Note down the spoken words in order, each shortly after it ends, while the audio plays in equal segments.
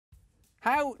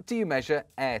How do you measure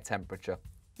air temperature?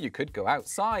 You could go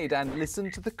outside and listen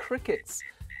to the crickets.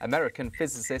 American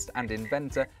physicist and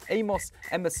inventor Amos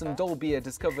Emerson Dolbear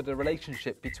discovered a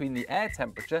relationship between the air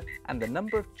temperature and the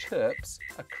number of chirps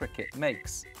a cricket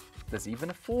makes. There's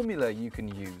even a formula you can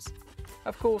use.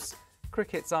 Of course,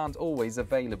 crickets aren't always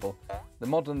available. The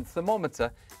modern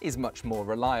thermometer is much more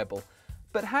reliable.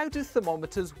 But how do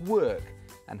thermometers work,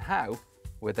 and how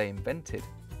were they invented?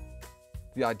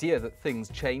 The idea that things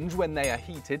change when they are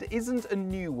heated isn't a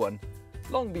new one.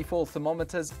 Long before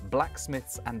thermometers,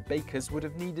 blacksmiths and bakers would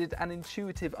have needed an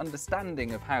intuitive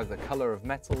understanding of how the colour of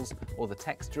metals or the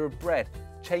texture of bread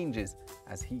changes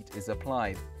as heat is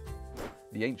applied.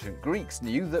 The ancient Greeks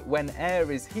knew that when air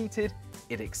is heated,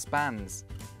 it expands.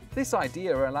 This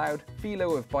idea allowed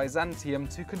Philo of Byzantium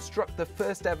to construct the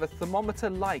first ever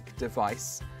thermometer-like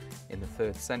device in the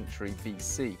 3rd century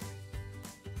BC.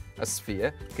 A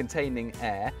sphere containing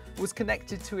air was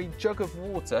connected to a jug of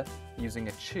water using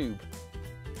a tube.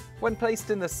 When placed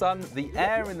in the sun, the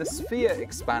air in the sphere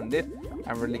expanded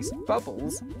and released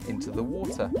bubbles into the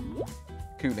water.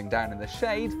 Cooling down in the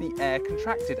shade, the air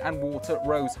contracted and water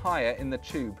rose higher in the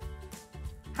tube.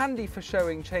 Handy for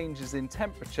showing changes in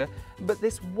temperature, but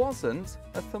this wasn't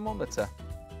a thermometer.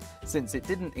 Since it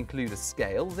didn't include a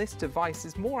scale, this device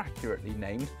is more accurately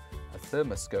named a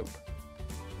thermoscope.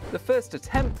 The first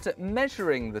attempt at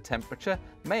measuring the temperature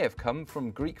may have come from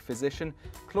Greek physician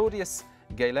Claudius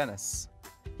Galenus.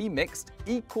 He mixed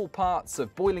equal parts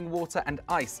of boiling water and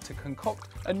ice to concoct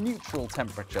a neutral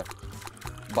temperature.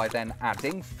 By then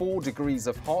adding 4 degrees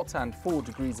of hot and 4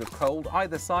 degrees of cold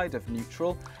either side of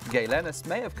neutral, Galenus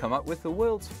may have come up with the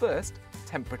world's first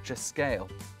temperature scale.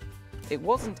 It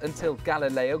wasn't until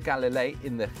Galileo Galilei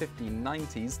in the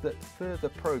 1590s that further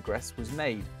progress was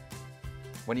made.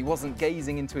 When he wasn't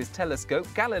gazing into his telescope,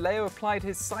 Galileo applied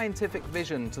his scientific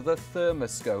vision to the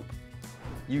thermoscope.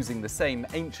 Using the same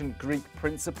ancient Greek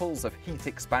principles of heat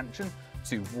expansion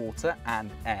to water and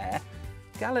air,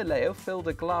 Galileo filled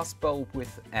a glass bulb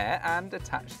with air and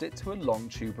attached it to a long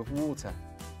tube of water.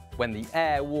 When the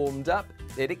air warmed up,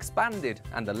 it expanded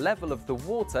and the level of the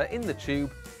water in the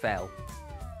tube fell.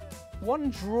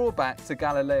 One drawback to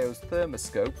Galileo's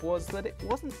thermoscope was that it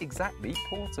wasn't exactly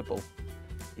portable.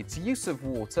 Its use of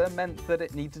water meant that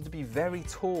it needed to be very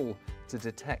tall to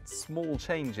detect small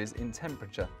changes in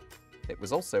temperature. It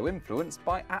was also influenced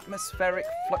by atmospheric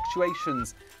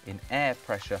fluctuations in air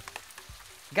pressure.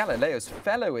 Galileo's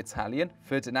fellow Italian,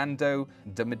 Ferdinando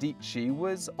de' Medici,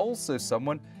 was also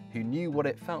someone who knew what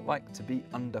it felt like to be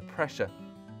under pressure.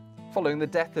 Following the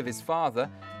death of his father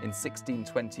in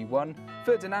 1621,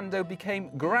 Ferdinando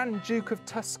became Grand Duke of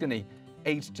Tuscany,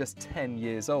 aged just 10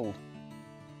 years old.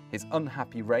 His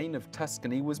unhappy reign of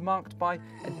Tuscany was marked by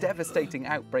a devastating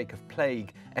outbreak of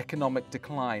plague, economic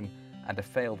decline, and a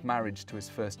failed marriage to his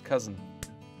first cousin.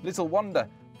 Little wonder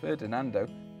Ferdinando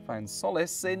found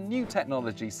solace in new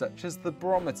technology such as the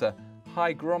barometer,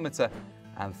 hygrometer,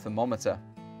 and thermometer.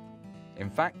 In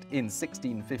fact, in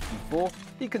 1654,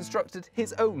 he constructed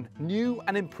his own new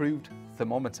and improved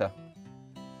thermometer.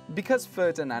 Because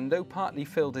Ferdinando partly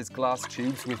filled his glass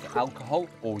tubes with alcohol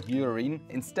or urine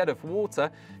instead of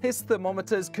water, his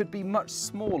thermometers could be much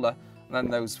smaller than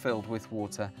those filled with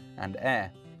water and air.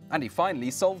 And he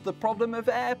finally solved the problem of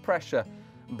air pressure.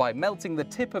 By melting the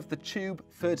tip of the tube,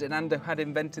 Ferdinando had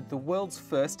invented the world's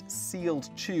first sealed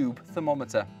tube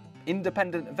thermometer,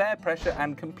 independent of air pressure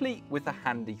and complete with a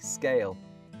handy scale.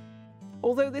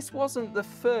 Although this wasn't the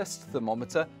first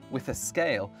thermometer with a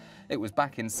scale, it was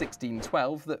back in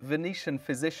 1612 that Venetian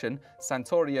physician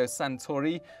Santorio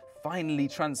Santori finally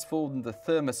transformed the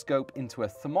thermoscope into a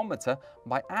thermometer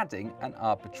by adding an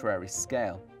arbitrary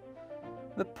scale.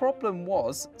 The problem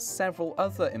was several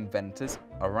other inventors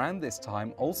around this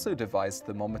time also devised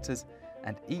thermometers,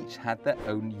 and each had their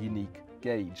own unique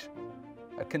gauge.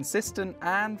 A consistent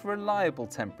and reliable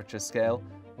temperature scale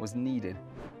was needed.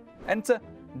 Enter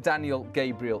Daniel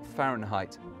Gabriel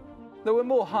Fahrenheit. There were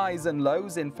more highs and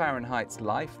lows in Fahrenheit's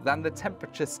life than the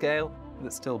temperature scale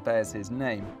that still bears his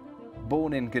name.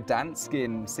 Born in Gdansk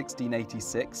in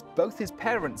 1686, both his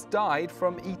parents died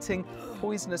from eating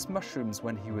poisonous mushrooms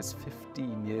when he was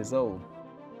 15 years old.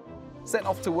 Sent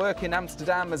off to work in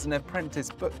Amsterdam as an apprentice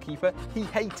bookkeeper, he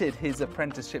hated his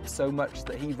apprenticeship so much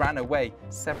that he ran away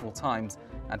several times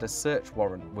and a search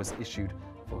warrant was issued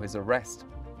for his arrest.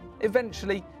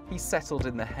 Eventually, he settled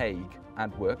in The Hague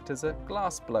and worked as a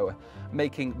glassblower,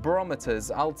 making barometers,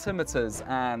 altimeters,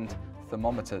 and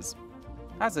thermometers.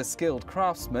 As a skilled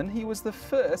craftsman, he was the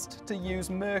first to use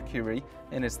mercury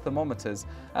in his thermometers,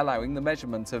 allowing the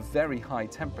measurement of very high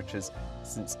temperatures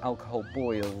since alcohol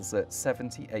boils at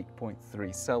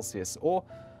 78.3 Celsius, or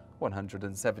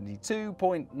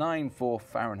 172.94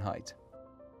 Fahrenheit.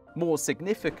 More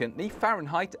significantly,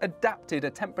 Fahrenheit adapted a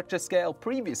temperature scale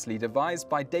previously devised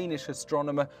by Danish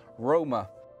astronomer Réaumur.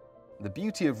 The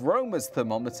beauty of Réaumur's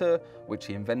thermometer, which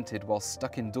he invented while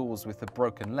stuck indoors with a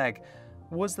broken leg,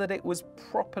 was that it was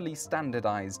properly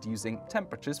standardized using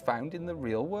temperatures found in the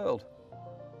real world.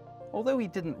 Although he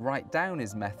didn't write down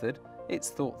his method, it's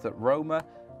thought that Réaumur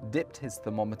dipped his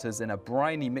thermometers in a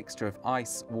briny mixture of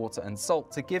ice, water and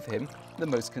salt to give him the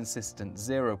most consistent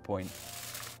 0 point.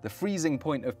 The freezing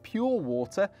point of pure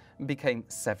water became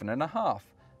 7.5,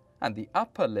 and the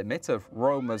upper limit of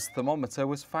Réaumur's thermometer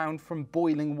was found from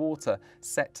boiling water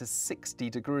set to 60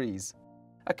 degrees,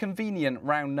 a convenient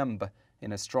round number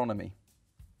in astronomy.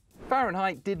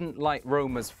 Fahrenheit didn't like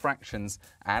Réaumur's fractions,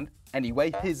 and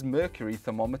anyway, his mercury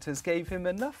thermometers gave him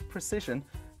enough precision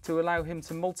to allow him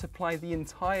to multiply the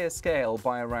entire scale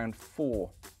by around 4.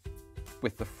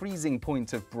 With the freezing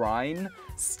point of brine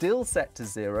still set to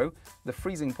 0, the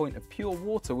freezing point of pure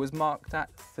water was marked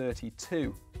at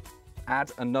 32.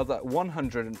 Add another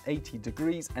 180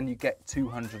 degrees and you get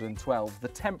 212, the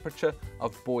temperature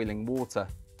of boiling water.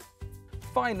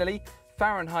 Finally,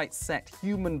 Fahrenheit set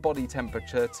human body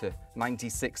temperature to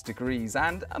 96 degrees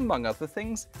and, among other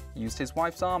things, used his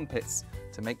wife's armpits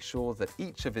to make sure that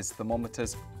each of his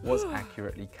thermometers was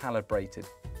accurately calibrated.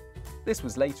 This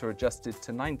was later adjusted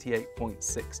to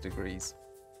 98.6 degrees.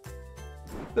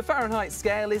 The Fahrenheit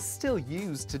scale is still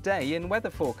used today in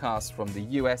weather forecasts from the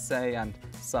USA and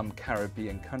some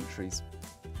Caribbean countries.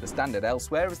 The standard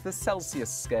elsewhere is the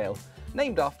Celsius scale,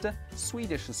 named after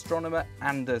Swedish astronomer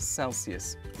Anders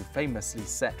Celsius, who famously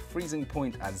set freezing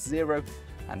point as 0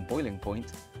 and boiling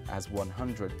point as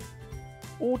 100.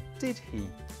 Or did he?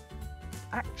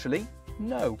 Actually,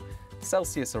 no.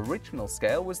 Celsius' original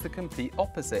scale was the complete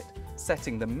opposite,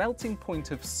 setting the melting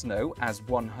point of snow as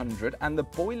 100 and the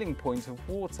boiling point of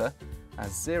water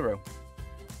as 0.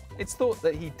 It's thought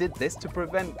that he did this to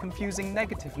prevent confusing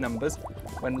negative numbers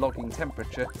when logging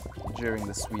temperature during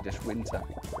the Swedish winter.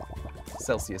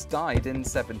 Celsius died in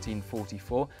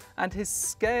 1744 and his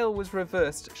scale was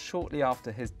reversed shortly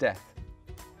after his death.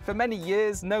 For many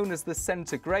years known as the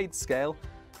centigrade scale,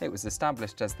 it was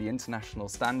established as the international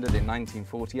standard in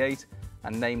 1948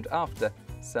 and named after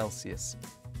Celsius.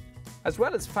 As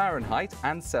well as Fahrenheit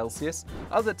and Celsius,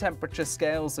 other temperature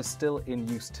scales are still in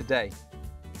use today.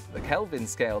 The Kelvin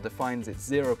scale defines its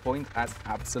 0 point as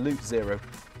absolute 0,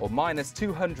 or minus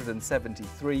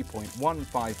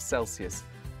 273.15 Celsius,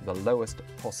 the lowest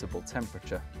possible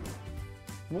temperature.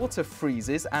 Water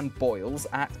freezes and boils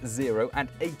at 0 and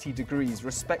 80 degrees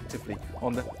respectively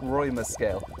on the Réaumur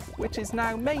scale, which is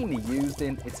now mainly used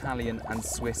in Italian and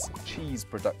Swiss cheese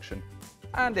production.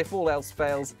 And if all else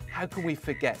fails, how can we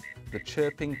forget the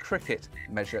chirping cricket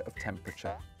measure of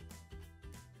temperature?